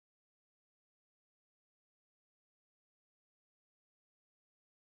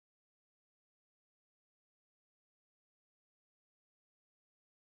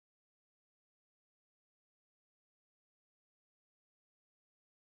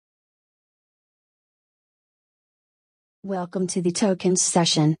Welcome to the Tokens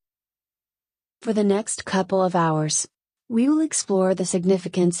session. For the next couple of hours, we will explore the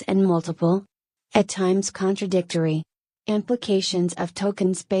significance and multiple, at times contradictory, implications of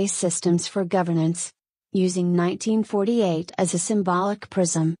tokens-based systems for governance, using 1948 as a symbolic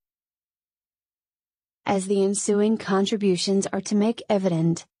prism. As the ensuing contributions are to make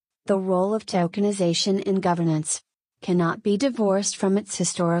evident, the role of tokenization in governance cannot be divorced from its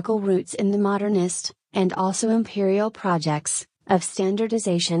historical roots in the modernist, and also imperial projects, of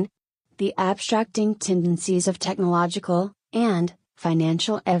standardization, the abstracting tendencies of technological, and,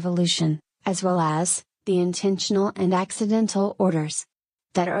 financial evolution, as well as, the intentional and accidental orders,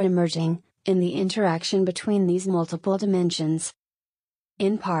 that are emerging, in the interaction between these multiple dimensions.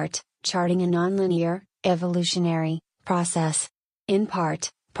 In part, charting a nonlinear, evolutionary, process. In part,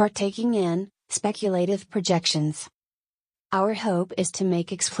 partaking in, speculative projections. Our hope is to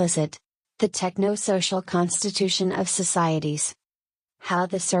make explicit, the techno-social constitution of societies. How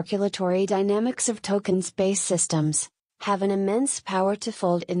the circulatory dynamics of tokens-based systems have an immense power to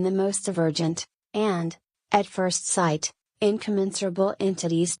fold in the most divergent, and, at first sight, incommensurable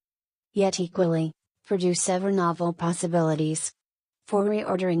entities, yet equally, produce ever novel possibilities for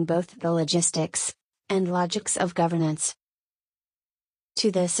reordering both the logistics and logics of governance.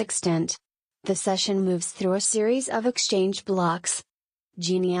 To this extent, the session moves through a series of exchange blocks,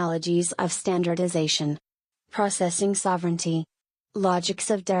 genealogies of standardization, processing sovereignty,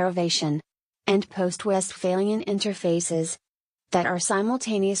 logics of derivation, and post-Westphalian interfaces, that are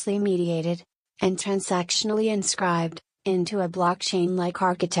simultaneously mediated, and transactionally inscribed, into a blockchain-like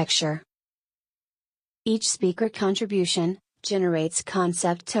architecture. Each speaker contribution generates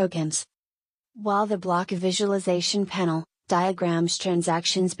concept tokens, while the block visualization panel diagrams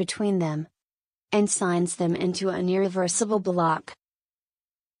transactions between them, and signs them into an irreversible block.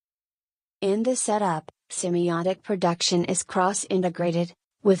 In the setup, semiotic production is cross-integrated,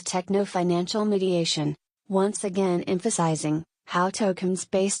 with techno-financial mediation, once again emphasizing how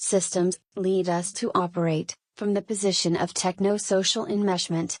tokens-based systems lead us to operate from the position of techno-social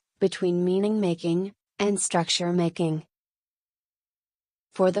enmeshment between meaning-making and structure-making.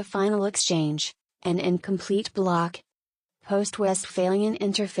 For the final exchange, an incomplete block, post-Westphalian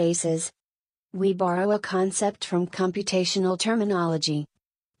interfaces, we borrow a concept from computational terminology.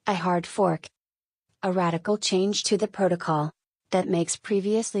 A hard fork. A radical change to the protocol, that makes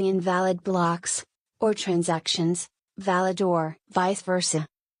previously invalid blocks, or transactions, valid or vice versa.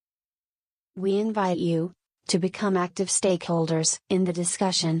 We invite you to become active stakeholders in the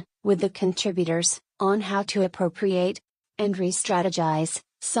discussion, with the contributors, on how to appropriate and re-strategize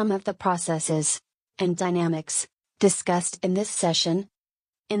some of the processes and dynamics discussed in this session,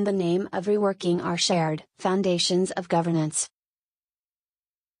 in the name of reworking our shared foundations of governance.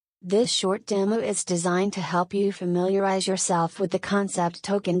 This short demo is designed to help you familiarize yourself with the concept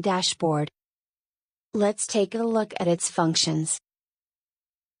token dashboard. Let's take a look at its functions.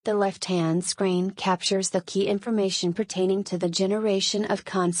 The left-hand screen captures the key information pertaining to the generation of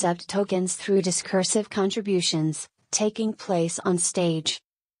concept tokens through discursive contributions, taking place on stage.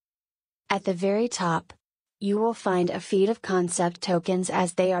 At the very top, you will find a feed of concept tokens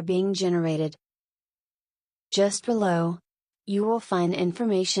as they are being generated. Just below, you will find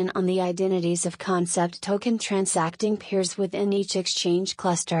information on the identities of concept token transacting peers within each exchange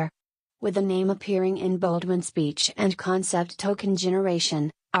cluster, with the name appearing in bold when speech and concept token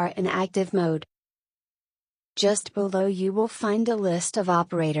generation are in active mode. Just below you will find a list of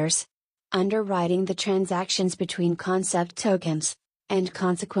operators, underwriting the transactions between concept tokens, and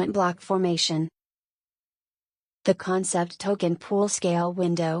consequent block formation. The concept token pool scale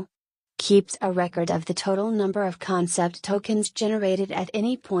window keeps a record of the total number of concept tokens generated at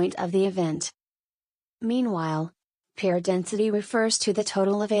any point of the event. Meanwhile, peer density refers to the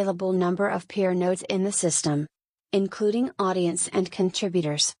total available number of peer nodes in the system, including audience and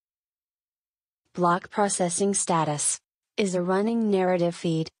contributors. Block processing status is a running narrative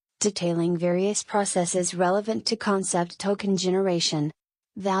feed, detailing various processes relevant to concept token generation,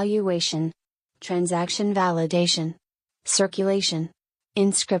 valuation, transaction validation, circulation,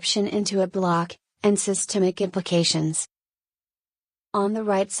 inscription into a block, and systemic implications. On the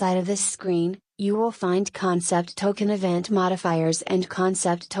right side of this screen, you will find concept token event modifiers and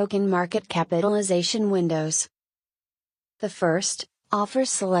concept token market capitalization windows. The first offers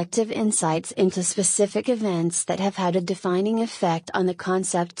selective insights into specific events that have had a defining effect on the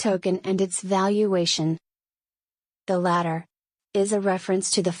concept token and its valuation. The latter is a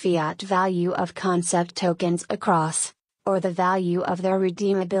reference to the fiat value of concept tokens across, or the value of their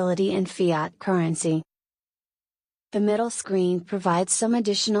redeemability in fiat currency. The middle screen provides some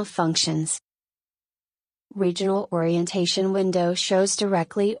additional functions. Regional orientation window shows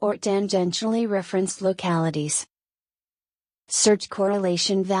directly or tangentially referenced localities. Search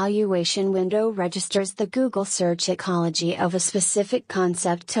correlation valuation window registers the Google search ecology of a specific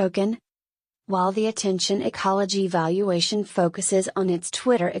concept token, while the attention ecology valuation focuses on its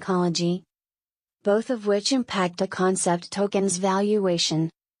Twitter ecology, both of which impact a concept token's valuation.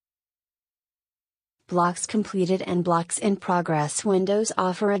 Blocks completed and blocks in progress windows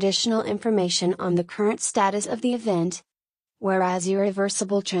offer additional information on the current status of the event, whereas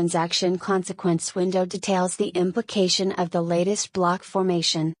irreversible transaction consequence window details the implication of the latest block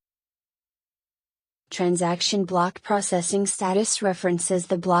formation. Transaction block processing status references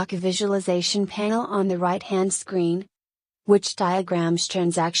the block visualization panel on the right-hand screen, which diagrams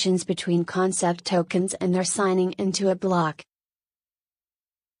transactions between concept tokens and their signing into a block.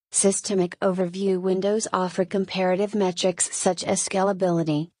 Systemic overview windows offer comparative metrics such as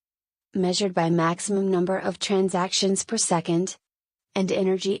scalability, measured by maximum number of transactions per second, and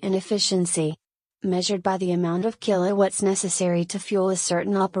energy inefficiency, measured by the amount of kilowatts necessary to fuel a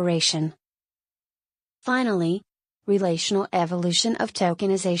certain operation. Finally, relational evolution of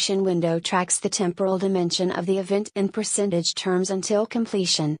tokenization window tracks the temporal dimension of the event in percentage terms until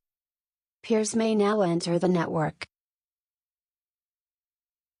completion. Peers may now enter the network.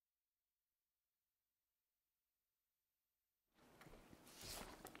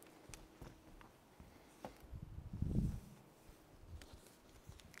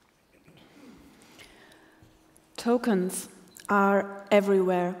 Tokens are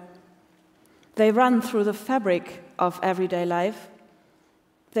everywhere. They run through the fabric of everyday life.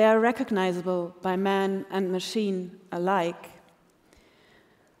 They are recognizable by man and machine alike.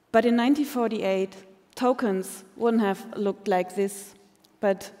 But in 1948, tokens wouldn't have looked like this,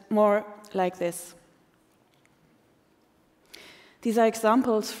 but more like this. These are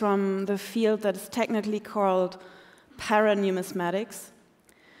examples from the field that is technically called paranumismatics.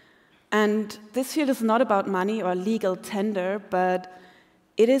 And this field is not about money or legal tender, but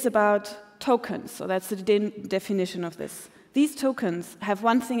it is about tokens. So that's the definition of this. These tokens have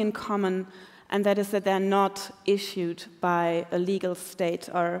one thing in common, and that is that they're not issued by a legal state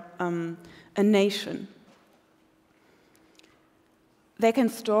or a nation. They can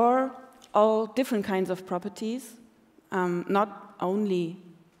store all different kinds of properties, not only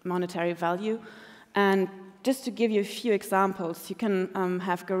monetary value. And just to give you a few examples, you can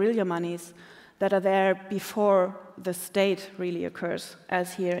have guerrilla monies that are there before the state really occurs,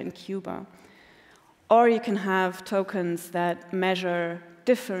 as here in Cuba. Or you can have tokens that measure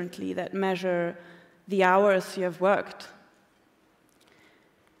differently, that measure the hours you have worked.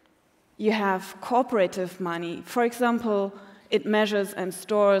 You have cooperative money. For example, it measures and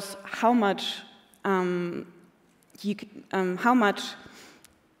stores how much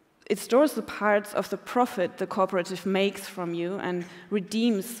it stores the parts of the profit the cooperative makes from you and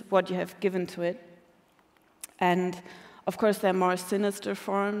redeems what you have given to it. And of course, there are more sinister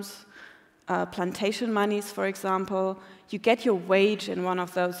forms. Plantation monies, for example. You get your wage in one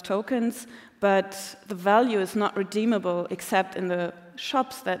of those tokens, but the value is not redeemable except in the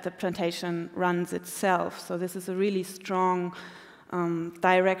shops that the plantation runs itself. So this is a really strong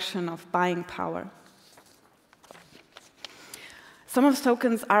direction of buying power. Some of the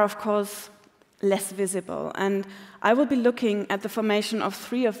tokens are, of course, less visible, and I will be looking at the formation of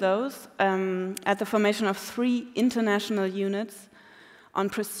three of those, at the formation of 3 international units, on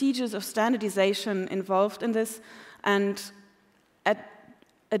procedures of standardization involved in this, and at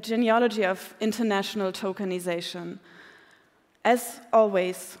a genealogy of international tokenization. As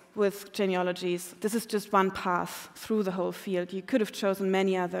always with genealogies, this is just one path through the whole field. You could have chosen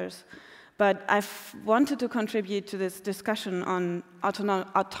many others. But I've wanted to contribute to this discussion on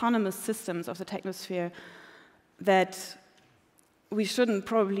autonomous systems of the technosphere, that we shouldn't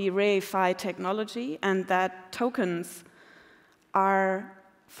probably reify technology, and that tokens are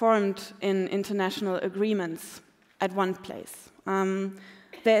formed in international agreements at one place.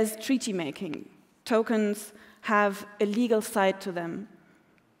 There is treaty making. Tokens have a legal side to them.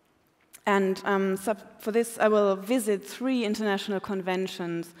 And for this, I will visit 3 international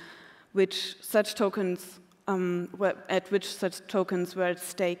conventions which such tokens were at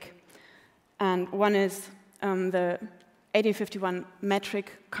stake. And one is the 1851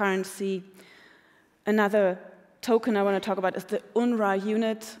 metric currency. Another token I want to talk about is the UNRWA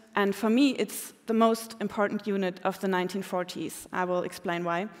unit, and for me it's the most important unit of the 1940s. I will explain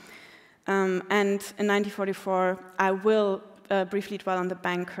why. And in 1944 I will briefly dwell on the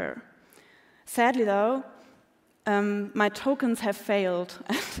banker. Sadly though, my tokens have failed,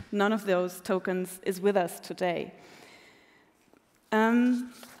 and none of those tokens is with us today.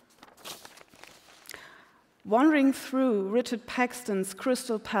 Wandering through Richard Paxton's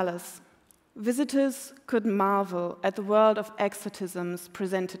Crystal Palace, visitors could marvel at the world of exotisms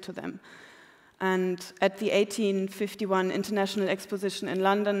presented to them. And at the 1851 International Exposition in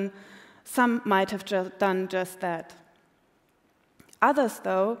London, some might have done just that. Others,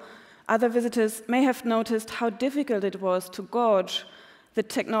 though, other visitors may have noticed how difficult it was to gauge the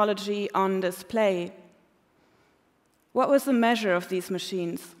technology on display. What was the measure of these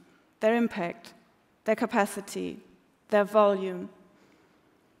machines? Their impact, their capacity, their volume.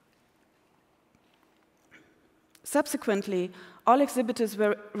 Subsequently, all exhibitors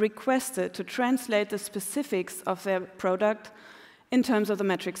were requested to translate the specifics of their product in terms of the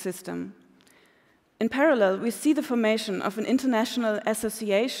metric system. In parallel, we see the formation of an international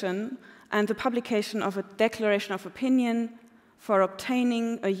association and the publication of a declaration of opinion for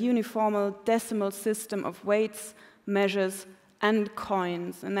obtaining a uniform decimal system of weights, measures, and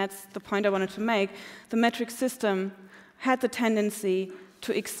coins. And that's the point I wanted to make. The metric system had the tendency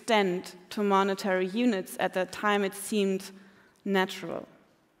to extend to monetary units. At that time, it seemed natural.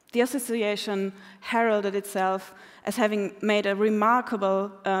 The association heralded itself as having made a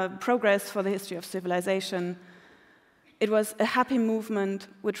remarkable progress for the history of civilization. It was a happy movement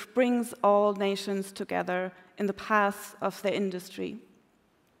which brings all nations together in the path of their industry.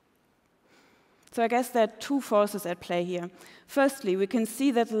 So I guess there are two forces at play here. Firstly, we can see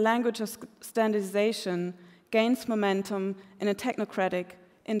that the language of standardization gains momentum in a technocratic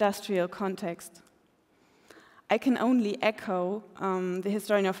industrial context. I can only echo the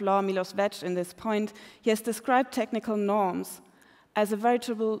historian of law Milos Vec in this point. He has described technical norms as a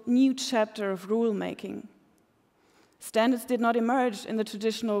veritable new chapter of rule-making. Standards did not emerge in the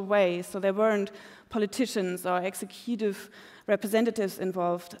traditional way, so there weren't politicians or executive representatives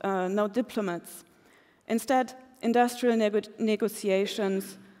involved, no diplomats. Instead, industrial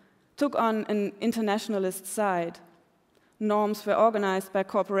negotiations took on an internationalist side. Norms were organized by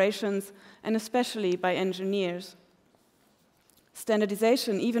corporations and especially by engineers.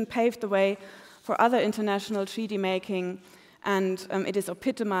 Standardization even paved the way for other international treaty making, and it is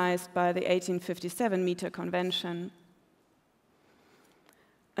epitomized by the 1857 Meter Convention.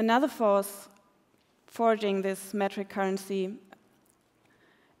 Another force forging this metric currency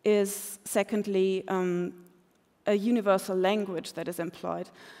is, secondly, a universal language that is employed.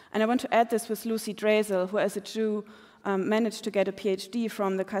 And I want to add this with Lucy Draesel, who as a Jew managed to get a PhD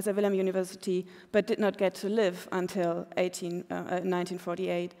from the Kaiser Wilhelm University, but did not get to live until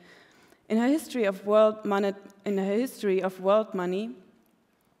 1948. In her history of world money,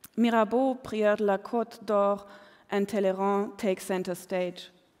 Mirabeau, Prieur de la Côte d'Or, and Talleyrand take center stage.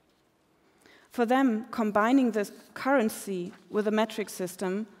 For them, combining this currency with a metric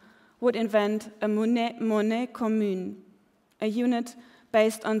system would invent a monnaie commune, a unit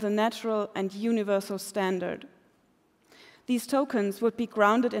based on the natural and universal standard. These tokens would be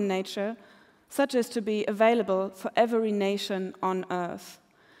grounded in nature, such as to be available for every nation on Earth.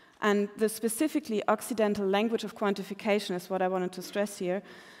 And the specifically Occidental language of quantification is what I wanted to stress here,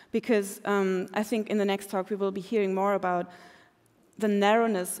 because I think in the next talk we will be hearing more about the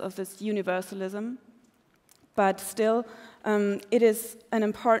narrowness of this universalism, but still it is an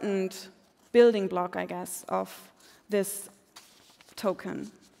important building block, I guess, of this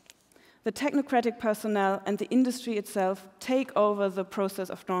token. The technocratic personnel and the industry itself take over the process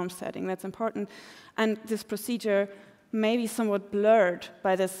of norm setting. That's important. And this procedure may be somewhat blurred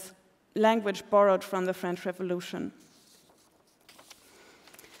by this language borrowed from the French Revolution.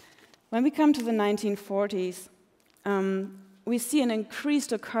 When we come to the 1940s, we see an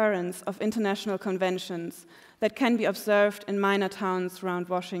increased occurrence of international conventions that can be observed in minor towns around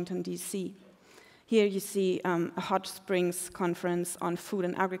Washington, D.C. Here you see a Hot Springs conference on food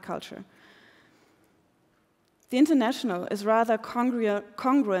and agriculture. The international is rather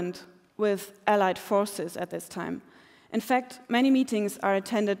congruent with allied forces at this time. In fact, many meetings are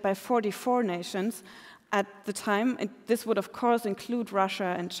attended by 44 nations. At the time, this would of course include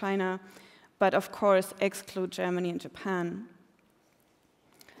Russia and China, but of course exclude Germany and Japan.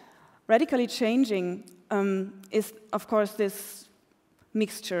 Radically changing is, of course, this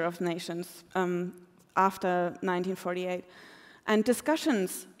mixture of nations after 1948. And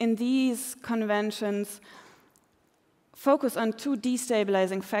discussions in these conventions focus on two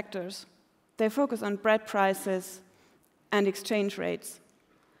destabilizing factors. They focus on bread prices and exchange rates.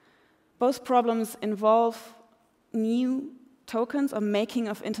 Both problems involve new tokens or making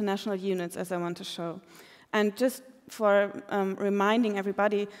of international units, as I want to show. And just for reminding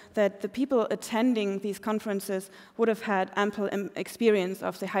everybody that the people attending these conferences would have had ample experience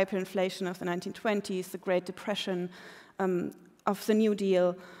of the hyperinflation of the 1920s, the Great Depression, of the New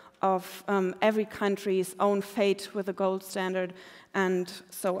Deal, of every country's own fate with the gold standard and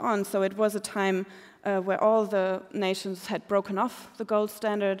so on. So it was a time where all the nations had broken off the gold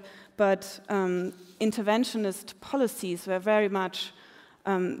standard, but interventionist policies were very much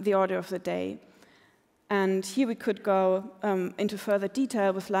the order of the day. And here we could go into further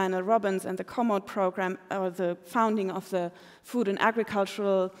detail with Lionel Robbins and the Commode program, or the founding of the Food and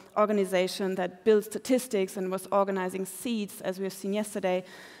Agricultural Organization that built statistics and was organizing seeds, as we have seen yesterday.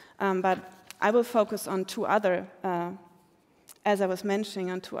 But I will focus on two other, as I was mentioning,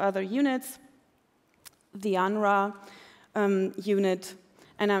 on two other units. The UNRWA unit,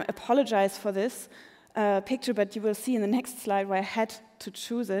 and I apologize for this picture, but you will see in the next slide where I had to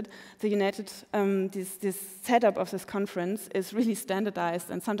choose it. The this setup of this conference is really standardized,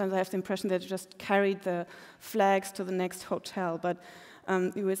 and sometimes I have the impression that you just carried the flags to the next hotel, but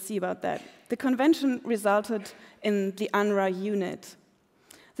you will see about that. The convention resulted in the UNRWA unit.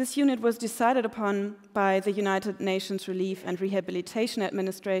 This unit was decided upon by the United Nations Relief and Rehabilitation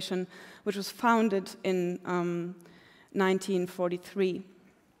Administration, which was founded in 1943.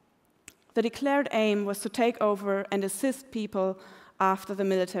 The declared aim was to take over and assist people after the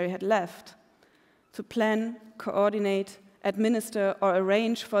military had left, to plan, coordinate, administer, or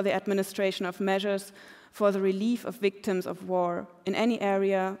arrange for the administration of measures for the relief of victims of war in any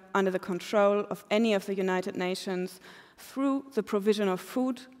area under the control of any of the United Nations through the provision of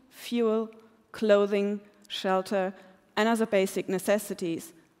food, fuel, clothing, shelter, and other basic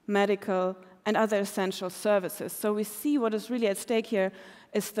necessities, medical, and other essential services. So we see what is really at stake here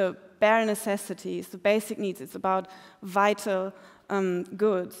is the bare necessities, the basic needs. It's about vital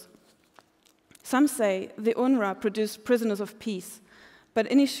goods. Some say the UNRWA produced prisoners of peace, but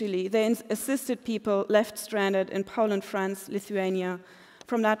initially they assisted people left stranded in Poland, France, Lithuania,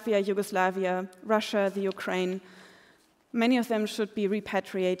 from Latvia, Yugoslavia, Russia, the Ukraine. Many of them should be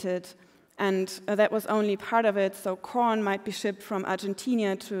repatriated, and that was only part of it. So corn might be shipped from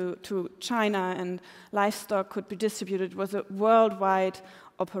Argentina to China, and livestock could be distributed. It was a worldwide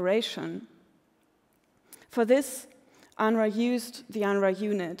operation. For this, UNRWA used the UNRWA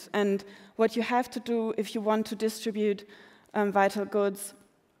unit, and what you have to do if you want to distribute vital goods,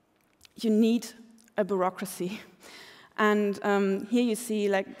 you need a bureaucracy. And here you see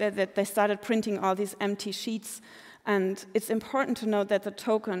that they started printing all these empty sheets, and it's important to note that the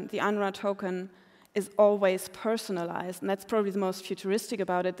token, the UNRWA token, is always personalized, and that's probably the most futuristic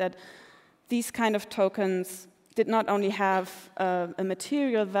about it, that these kind of tokens did not only have a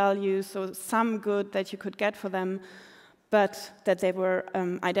material value, so some good that you could get for them, but that they were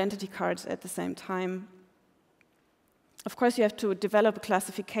identity cards at the same time. Of course, you have to develop a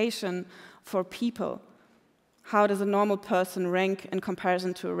classification for people. How does a normal person rank in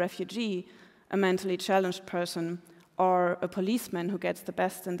comparison to a refugee, a mentally challenged person, or a policeman who gets the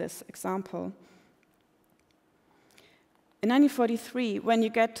best in this example? In 1943, when you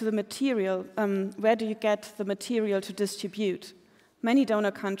get to the material, where do you get the material to distribute? Many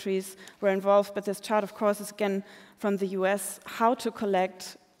donor countries were involved, but this chart, of course, is again from the US, how to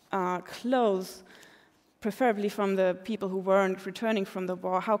collect clothes, preferably from the people who weren't returning from the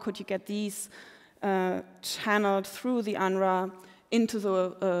war. How could you get these channeled through the UNRWA into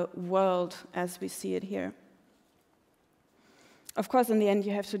the world as we see it here? Of course, in the end,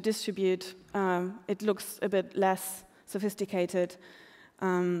 you have to distribute. It looks a bit less sophisticated.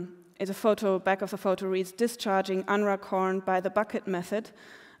 It's a photo, back of the photo reads, discharging UNRWA corn by the bucket method,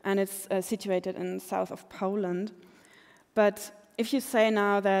 and it's situated in south of Poland. But if you say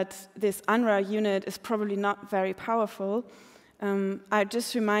now that this UNRWA unit is probably not very powerful, I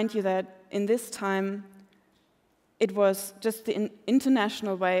just remind you that in this time, it was just the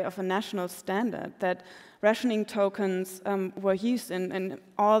international way of a national standard, that rationing tokens were used in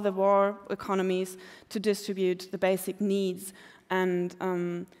all the war economies to distribute the basic needs, and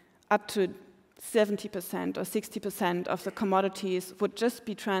up to 70% or 60% of the commodities would just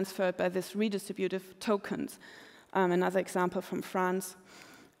be transferred by this redistributive tokens. Another example from France.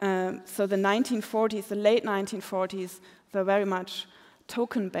 So the 1940s, the late 1940s, were very much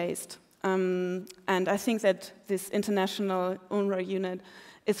token-based. And I think that this international UNRWA unit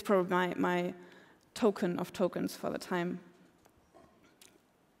is probably my token of tokens for the time.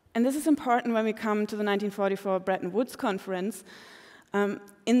 And this is important when we come to the 1944 Bretton Woods Conference,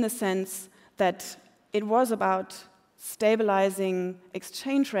 in the sense that it was about stabilizing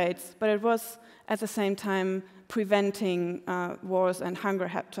exchange rates, but it was at the same time preventing wars and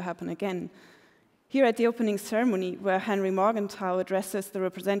hunger to happen again. Here at the opening ceremony, where Henry Morgenthau addresses the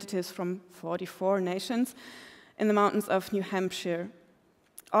representatives from 44 nations in the mountains of New Hampshire.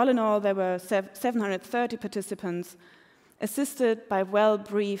 All in all, there were 730 participants, assisted by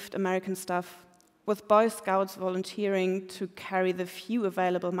well-briefed American staff, with Boy Scouts volunteering to carry the few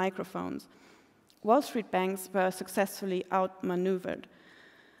available microphones. Wall Street banks were successfully outmaneuvered.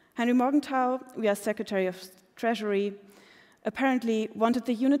 Henry Morgenthau, U.S. Secretary of Treasury, apparently wanted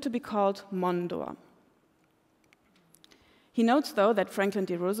the unit to be called Mondor. He notes, though, that Franklin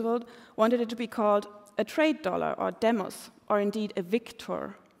D. Roosevelt wanted it to be called a trade dollar, or demos, or indeed a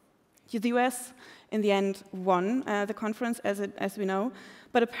victor. The US, in the end, won the conference, as we know,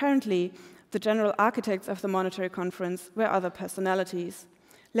 but apparently the general architects of the monetary conference were other personalities.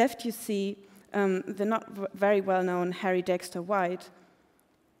 Left, you see the not very well-known Harry Dexter White.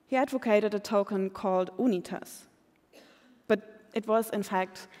 He advocated a token called Unitas, but it was, in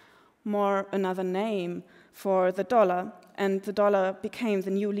fact, more another name for the dollar, and the dollar became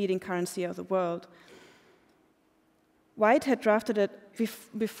the new leading currency of the world. White had drafted it,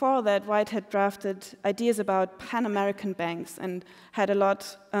 before that, White had drafted ideas about Pan-American banks and had a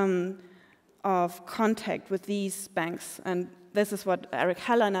lot of contact with these banks. And this is what Eric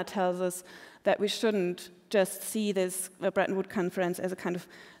Hellener tells us, that we shouldn't just see this Bretton Woods conference as a kind of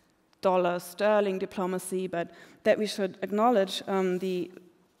dollar sterling diplomacy, but that we should acknowledge the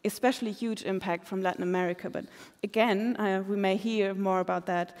especially huge impact from Latin America. But again, we may hear more about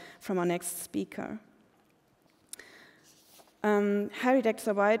that from our next speaker. Harry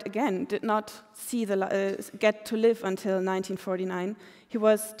Dexter White, again, did not see get to live until 1949. He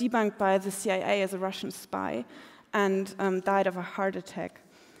was debunked by the CIA as a Russian spy and died of a heart attack.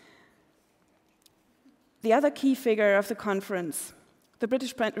 The other key figure of the conference, the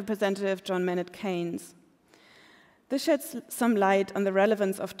British representative John Maynard Keynes. This sheds some light on the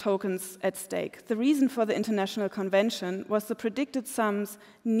relevance of tokens at stake. The reason for the international convention was the predicted sums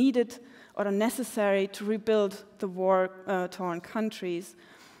needed or necessary to rebuild the war-torn countries,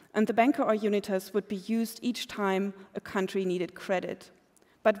 and the banker or unitas would be used each time a country needed credit.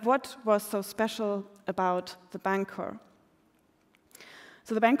 But what was so special about the banker?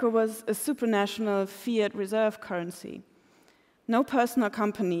 So the banker was a supranational fiat reserve currency. No person or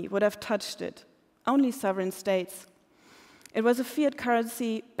company would have touched it, only sovereign states. It was a fiat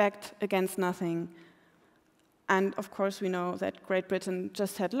currency backed against nothing. And of course, we know that Great Britain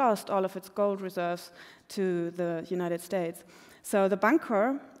just had lost all of its gold reserves to the United States. So the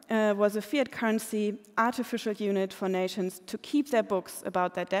banker was a fiat currency artificial unit for nations to keep their books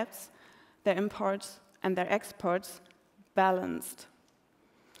about their debts, their imports, and their exports balanced.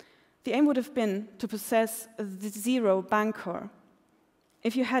 The aim would have been to possess the zero banker.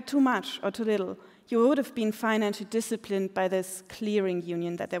 If you had too much or too little, you would have been financially disciplined by this clearing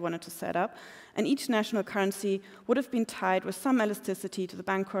union that they wanted to set up, and each national currency would have been tied with some elasticity to the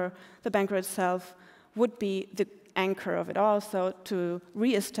banker. The banker itself would be the anchor of it all, so to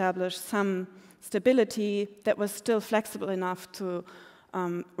re-establish some stability that was still flexible enough to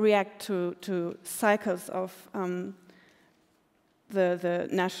react to cycles of the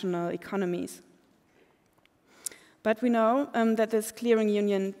national economies. But we know that this clearing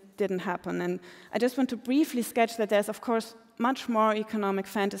union didn't happen, and I just want to briefly sketch that there's, of course, much more economic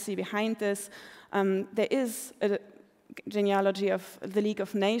fantasy behind this. There is a genealogy of the League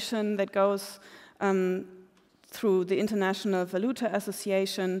of Nations that goes through the International Valuta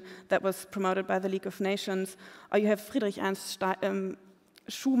Association that was promoted by the League of Nations, or you have Friedrich Ernst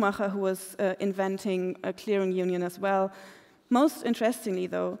Schumacher, who was inventing a clearing union as well. Most interestingly,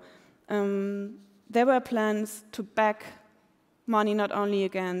 though, there were plans to back money not only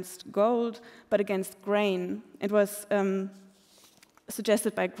against gold, but against grain. It was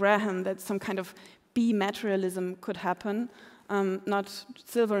suggested by Graham that some kind of B-materialism could happen, not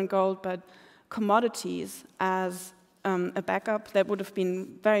silver and gold, but commodities as a backup. That would have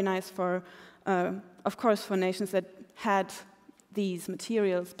been very nice for, of course, for nations that had these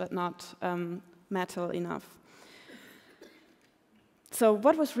materials, but not metal enough. So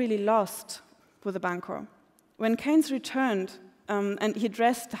what was really lost with the banker? When Keynes returned and he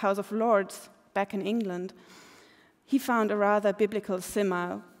addressed the House of Lords back in England, he found a rather biblical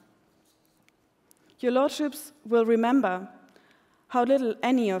simile. Your lordships will remember how little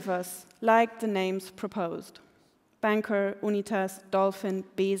any of us liked the names proposed. Banker, Unitas, Dolphin,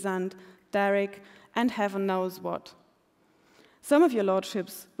 Besant, Derrick, and heaven knows what. Some of your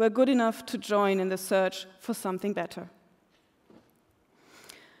lordships were good enough to join in the search for something better.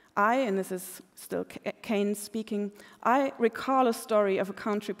 and this is still Keynes speaking, I recall a story of a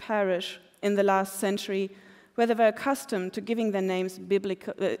country parish in the last century where they were accustomed to giving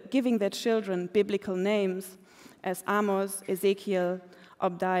their children biblical names as Amos, Ezekiel,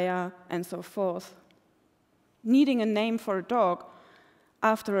 Obadiah, and so forth. Needing a name for a dog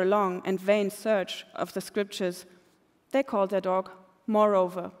after a long and vain search of the scriptures, They called their dog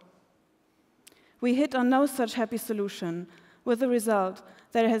Moreover. We hit on no such happy solution, with the result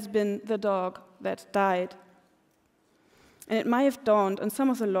that it has been the dog that died. And it might have dawned on some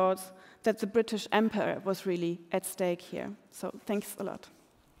of the lords that the British Empire was really at stake here. So thanks a lot.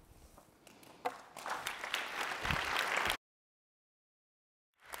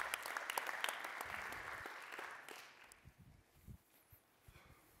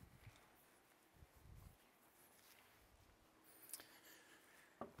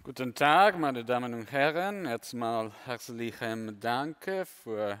 Guten Tag, meine Damen und Herren. Erstmal herzlichen Dank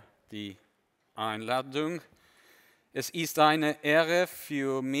für die Einladung. Es ist eine Ehre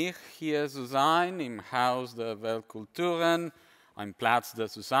für mich, hier zu sein im Haus der Weltkulturen, ein Platz der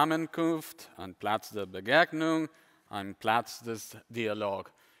Zusammenkunft, ein Platz der Begegnung, ein Platz des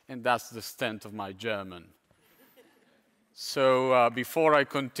Dialogs. And that's the extent of my German. So before I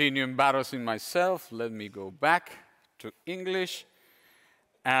continue embarrassing myself, let me go back to English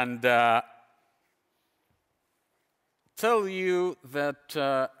and tell you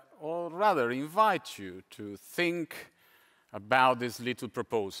that, or rather invite you to think about this little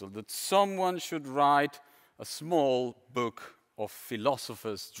proposal, that someone should write a small book of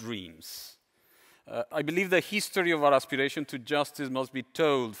philosophers' dreams. I believe the history of our aspiration to justice must be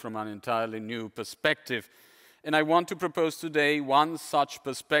told from an entirely new perspective. And I want to propose today one such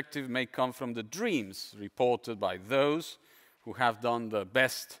perspective may come from the dreams reported by those who have done their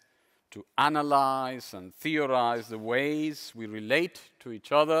best to analyze and theorize the ways we relate to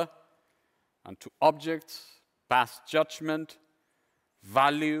each other and to objects, pass judgment,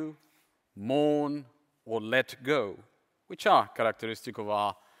 value, mourn, or let go, which are characteristic of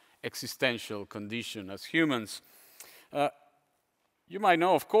our existential condition as humans. You might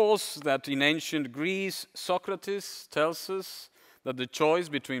know, of course, that in ancient Greece, Socrates tells us that the choice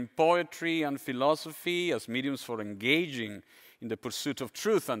between poetry and philosophy as mediums for engaging in the pursuit of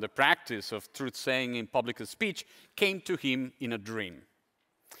truth and the practice of truth-saying in public speech came to him in a dream.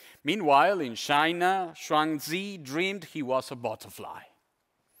 Meanwhile, in China, Xuanzi dreamed he was a butterfly.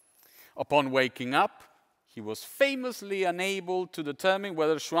 Upon waking up, he was famously unable to determine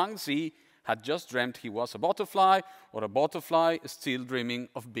whether Xuanzi had just dreamt he was a butterfly or a butterfly still dreaming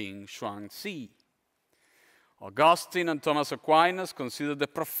of being Xuanzi. Augustine and Thomas Aquinas considered the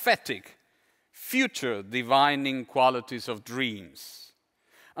prophetic, future divining qualities of dreams.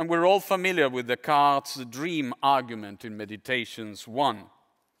 And we're all familiar with Descartes' dream argument in Meditations 1.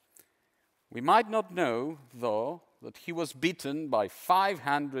 We might not know, though, that he was beaten by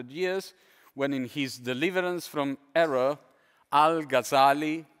 500 years when in his deliverance from error,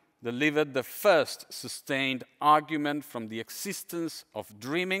 Al-Ghazali delivered the first sustained argument from the existence of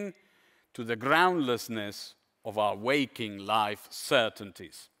dreaming to the groundlessness of our waking life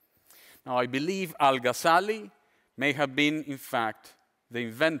certainties. Now, I believe Al-Ghazali may have been, in fact, the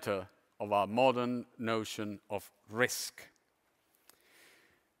inventor of our modern notion of risk.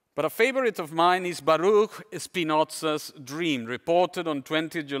 But a favorite of mine is Baruch Spinoza's dream, reported on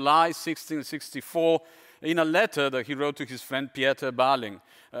 20 July 1664 in a letter that he wrote to his friend Pieter Baling.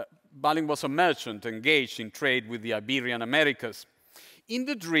 Baling was a merchant engaged in trade with the Iberian Americas. In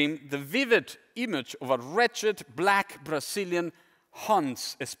the dream, the vivid image of a wretched black Brazilian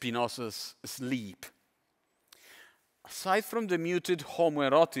haunts Spinoza's sleep. Aside from the muted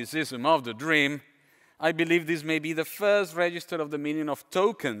homoeroticism of the dream, I believe this may be the first register of the meaning of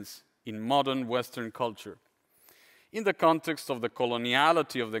tokens in modern Western culture, in the context of the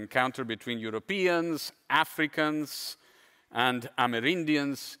coloniality of the encounter between Europeans, Africans, and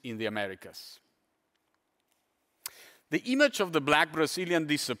Amerindians in the Americas. The image of the black Brazilian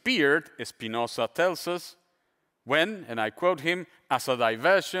disappeared, Spinoza tells us, when, and I quote him, as a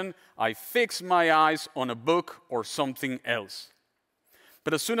diversion, I fixed my eyes on a book or something else.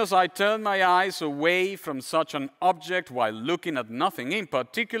 But as soon as I turned my eyes away from such an object while looking at nothing in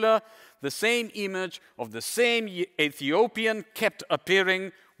particular, the same image of the same Ethiopian kept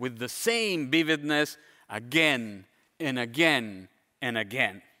appearing with the same vividness again and again and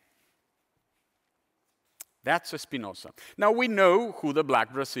again. That's Spinoza. Now we know who the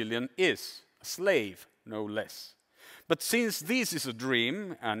black Brazilian is, a slave, no less. But since this is a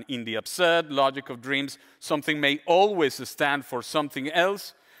dream, and in the absurd logic of dreams, something may always stand for something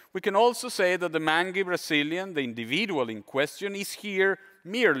else, we can also say that the mangy Brazilian, the individual in question, is here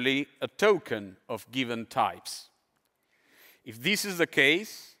merely a token of given types. If this is the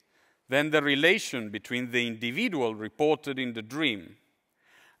case, then the relation between the individual reported in the dream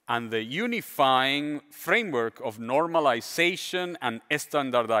and the unifying framework of normalization and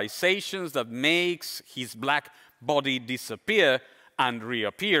standardizations that makes his black body disappear and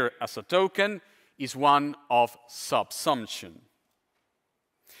reappear as a token is one of subsumption.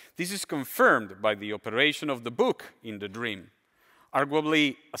 This is confirmed by the operation of the book in the dream,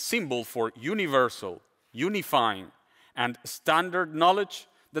 arguably a symbol for universal, unifying, and standard knowledge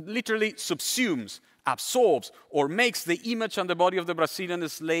that literally subsumes, absorbs, or makes the image and the body of the Brazilian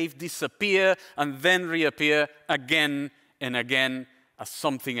slave disappear and then reappear again and again as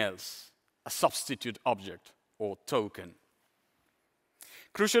something else, a substitute object or token.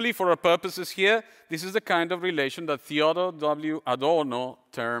 Crucially, for our purposes here, this is the kind of relation that Theodor W. Adorno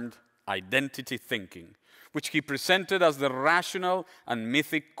termed identity thinking, which he presented as the rational and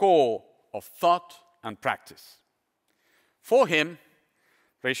mythic core of thought and practice. For him,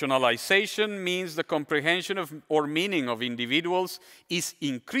 rationalization means the comprehension of or meaning of individuals is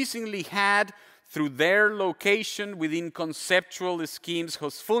increasingly had through their location within conceptual schemes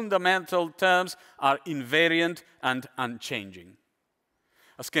whose fundamental terms are invariant and unchanging.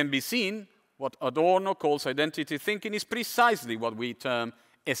 As can be seen, what Adorno calls identity thinking is precisely what we term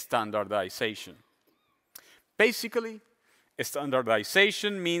standardization. Basically,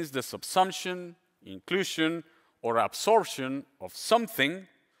 standardization means the subsumption, inclusion, or absorption of something,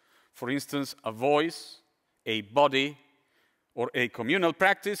 for instance, a voice, a body, or a communal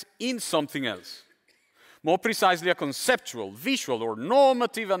practice, in something else. More precisely, a conceptual, visual, or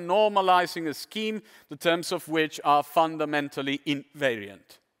normative and normalizing a scheme, the terms of which are fundamentally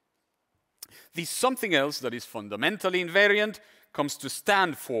invariant. This something else that is fundamentally invariant comes to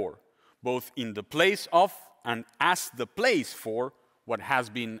stand for, both in the place of and as the place for, what has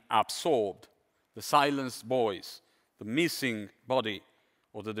been absorbed, the silenced voice, the missing body,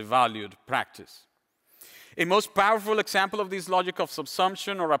 or the devalued practice. A most powerful example of this logic of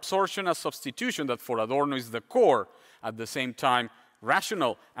subsumption or absorption as substitution that for Adorno is the core, at the same time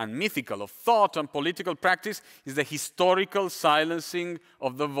rational and mythical, of thought and political practice is the historical silencing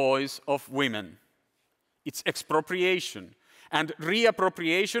of the voice of women, its expropriation and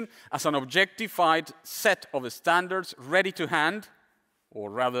reappropriation as an objectified set of standards ready to hand, or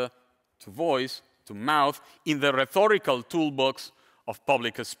rather to voice, to mouth, in the rhetorical toolbox of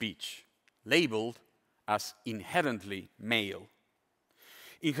public speech, labeled as inherently male.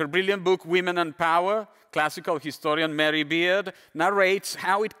 In her brilliant book, Women and Power, classical historian Mary Beard narrates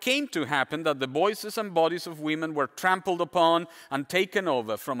how it came to happen that the voices and bodies of women were trampled upon and taken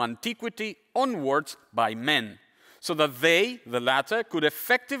over from antiquity onwards by men, so that they, the latter, could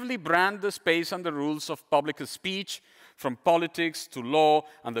effectively brand the space and the rules of public speech, from politics to law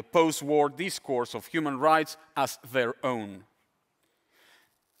and the post-war discourse of human rights, as their own.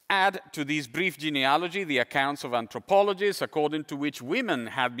 Add to this brief genealogy the accounts of anthropologists according to which women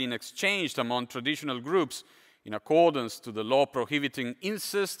had been exchanged among traditional groups in accordance to the law prohibiting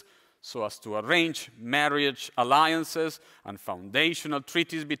incest, so as to arrange marriage alliances and foundational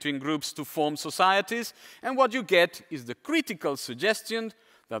treaties between groups to form societies, and what you get is the critical suggestion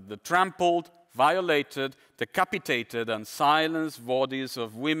that the trampled, violated, decapitated, and silenced bodies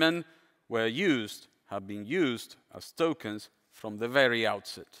of women have been used as tokens from the very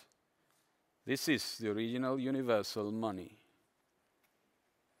outset. This is the original universal money.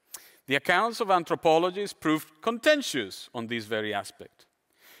 The accounts of anthropologists proved contentious on this very aspect,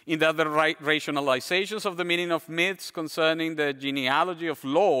 in that the rationalizations of the meaning of myths concerning the genealogy of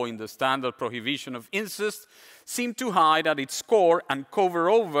law in the standard prohibition of incest seem to hide at its core and cover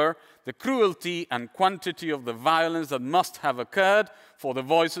over the cruelty and quantity of the violence that must have occurred for the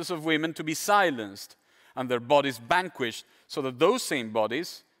voices of women to be silenced and their bodies vanquished, so that those same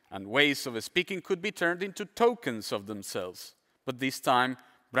bodies and ways of speaking could be turned into tokens of themselves, but this time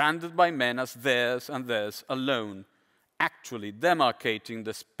branded by men as theirs and theirs alone, actually demarcating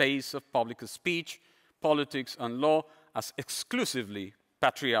the space of public speech, politics, and law as exclusively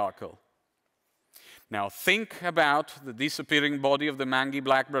patriarchal. Now think about the disappearing body of the mangy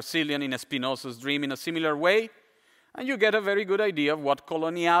black Brazilian in Spinoza's dream in a similar way, and you get a very good idea of what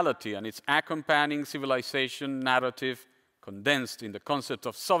coloniality and its accompanying civilization narrative, condensed in the concept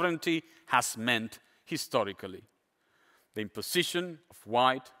of sovereignty, has meant historically. The imposition of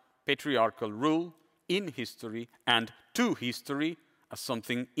white patriarchal rule in history and to history as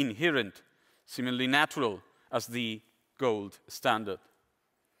something inherent, seemingly natural as the gold standard.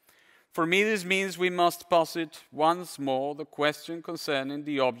 For me, this means we must posit once more the question concerning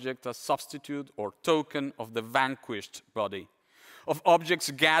the object as substitute or token of the vanquished body, of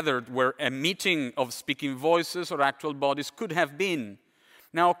objects gathered where a meeting of speaking voices or actual bodies could have been,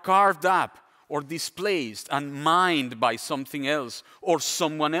 now carved up or displaced and mined by something else or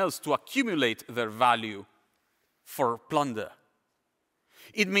someone else to accumulate their value for plunder.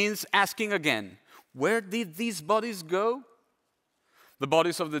 It means asking again, where did these bodies go? The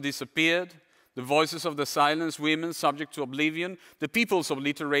bodies of the disappeared, the voices of the silenced women subject to oblivion, the peoples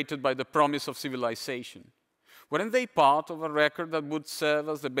obliterated by the promise of civilization. Weren't they part of a record that would serve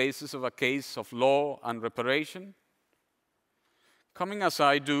as the basis of a case of law and reparation? Coming as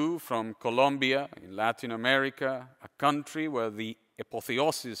I do from Colombia in Latin America, a country where the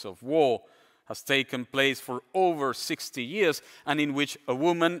apotheosis of war has taken place for over 60 years and in which a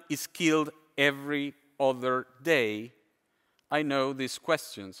woman is killed every other day, I know these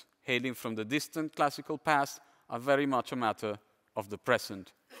questions, hailing from the distant classical past, are very much a matter of the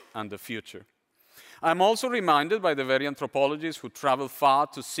present and the future. I'm also reminded by the very anthropologists who travel far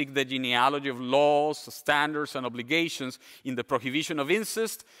to seek the genealogy of laws, standards, and obligations in the prohibition of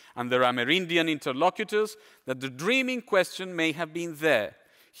incest and their Amerindian interlocutors that the dream in question may have been there,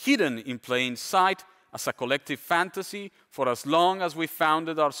 hidden in plain sight as a collective fantasy for as long as we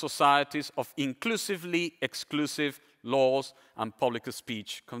founded our societies of inclusively exclusive laws and public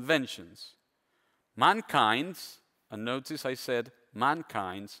speech conventions. Mankind's, and notice I said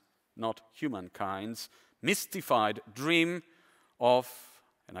mankind's, not humankind's, mystified dream of,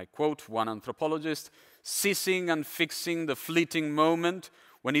 and I quote one anthropologist, seizing and fixing the fleeting moment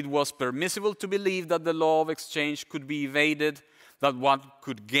when it was permissible to believe that the law of exchange could be evaded, that one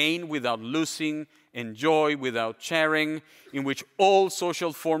could gain without losing, enjoy without sharing, in which all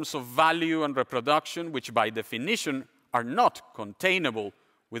social forms of value and reproduction, which by definition are not containable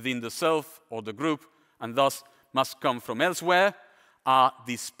within the self or the group, and thus must come from elsewhere, are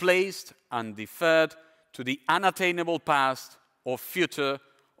displaced and deferred to the unattainable past or future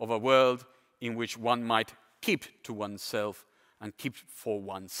of a world in which one might keep to oneself and keep for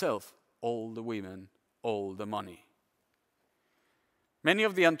oneself all the women, all the money. Many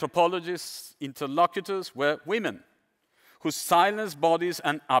of the anthropologists' interlocutors were women, whose silenced bodies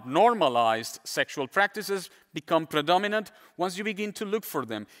and abnormalized sexual practices become predominant once you begin to look for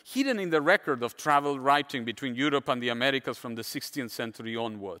them, hidden in the record of travel writing between Europe and the Americas from the 16th century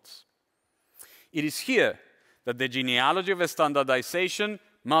onwards. It is here that the genealogy of standardization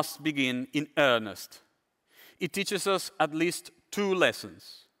must begin in earnest. It teaches us at least two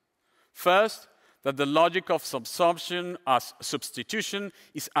lessons. First, that the logic of subsumption as substitution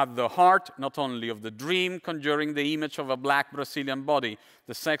is at the heart not only of the dream conjuring the image of a black Brazilian body,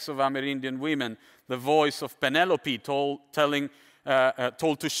 the sex of Amerindian women, the voice of Penelope told to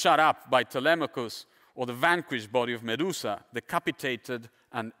shut up by Telemachus, or the vanquished body of Medusa, decapitated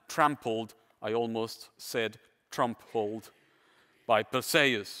and trampled, I almost said trampled, by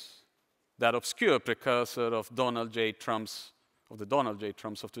Perseus, that obscure precursor of Donald J. Trump's, of the Donald J.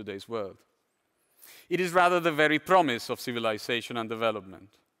 Trumps of today's world. It is rather the very promise of civilization and development.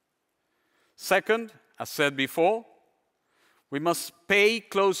 Second, as said before, we must pay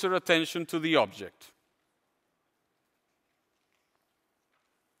closer attention to the object.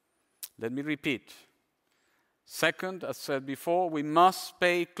 Let me repeat. Second, as said before, we must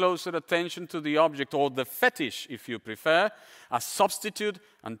pay closer attention to the object, or the fetish, if you prefer, as substitute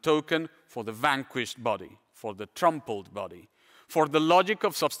and token for the vanquished body, for the trampled body. For the logic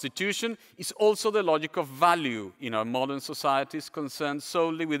of substitution is also the logic of value in our modern societies concerned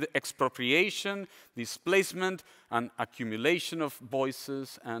solely with expropriation, displacement, and accumulation of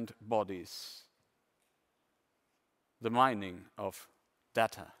voices and bodies. The mining of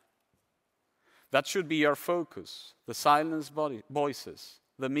data. That should be our focus, the silenced voices,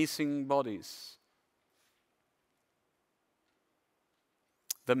 the missing bodies,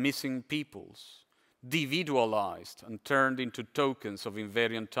 the missing peoples. Individualized and turned into tokens of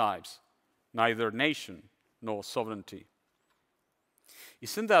invariant types, neither nation nor sovereignty.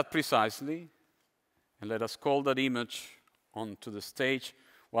 Isn't that precisely, and let us call that image onto the stage,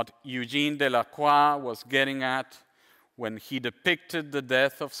 what Eugene Delacroix was getting at when he depicted the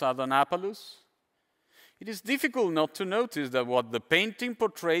death of Sardanapalus? It is difficult not to notice that what the painting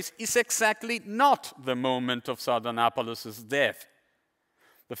portrays is exactly not the moment of Sardanapalus' death,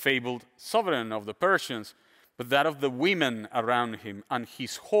 the fabled sovereign of the Persians, but that of the women around him and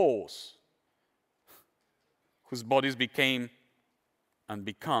his horse, whose bodies became and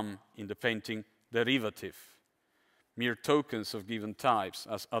become in the painting derivative, mere tokens of given types,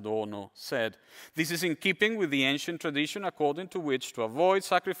 as Adorno said. This is in keeping with the ancient tradition according to which, to avoid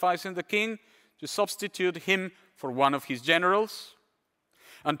sacrificing the king, to substitute him for one of his generals,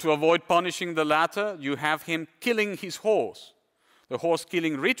 and to avoid punishing the latter, you have him killing his horse. The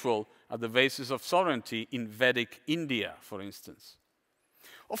horse-killing ritual at the basis of sovereignty in Vedic India, for instance.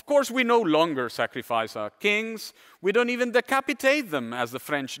 Of course, we no longer sacrifice our kings. We don't even decapitate them, as the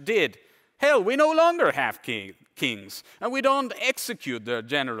French did. Hell, we no longer have kings, and we don't execute their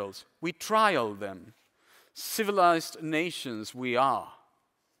generals. We trial them. Civilized nations we are.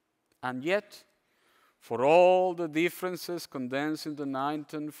 And yet, for all the differences condensed in the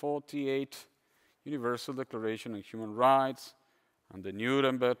 1948 Universal Declaration on Human Rights and the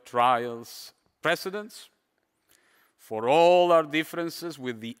Nuremberg trials precedents, for all our differences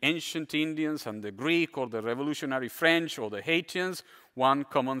with the ancient Indians and the Greek or the revolutionary French or the Haitians, one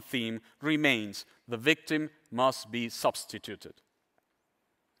common theme remains: the victim must be substituted.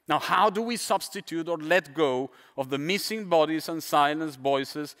 Now, how do we substitute or let go of the missing bodies and silenced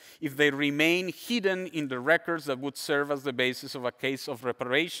voices if they remain hidden in the records that would serve as the basis of a case of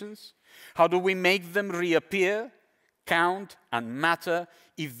reparations? How do we make them reappear, count, and matter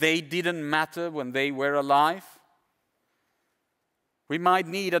if they didn't matter when they were alive? We might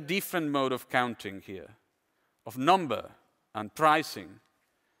need a different mode of counting here, of number and pricing,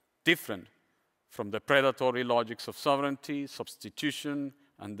 different from the predatory logics of sovereignty, substitution,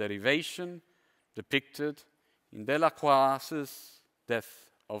 and derivation depicted in Delacroix's Death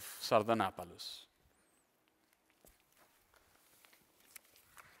of Sardanapalus.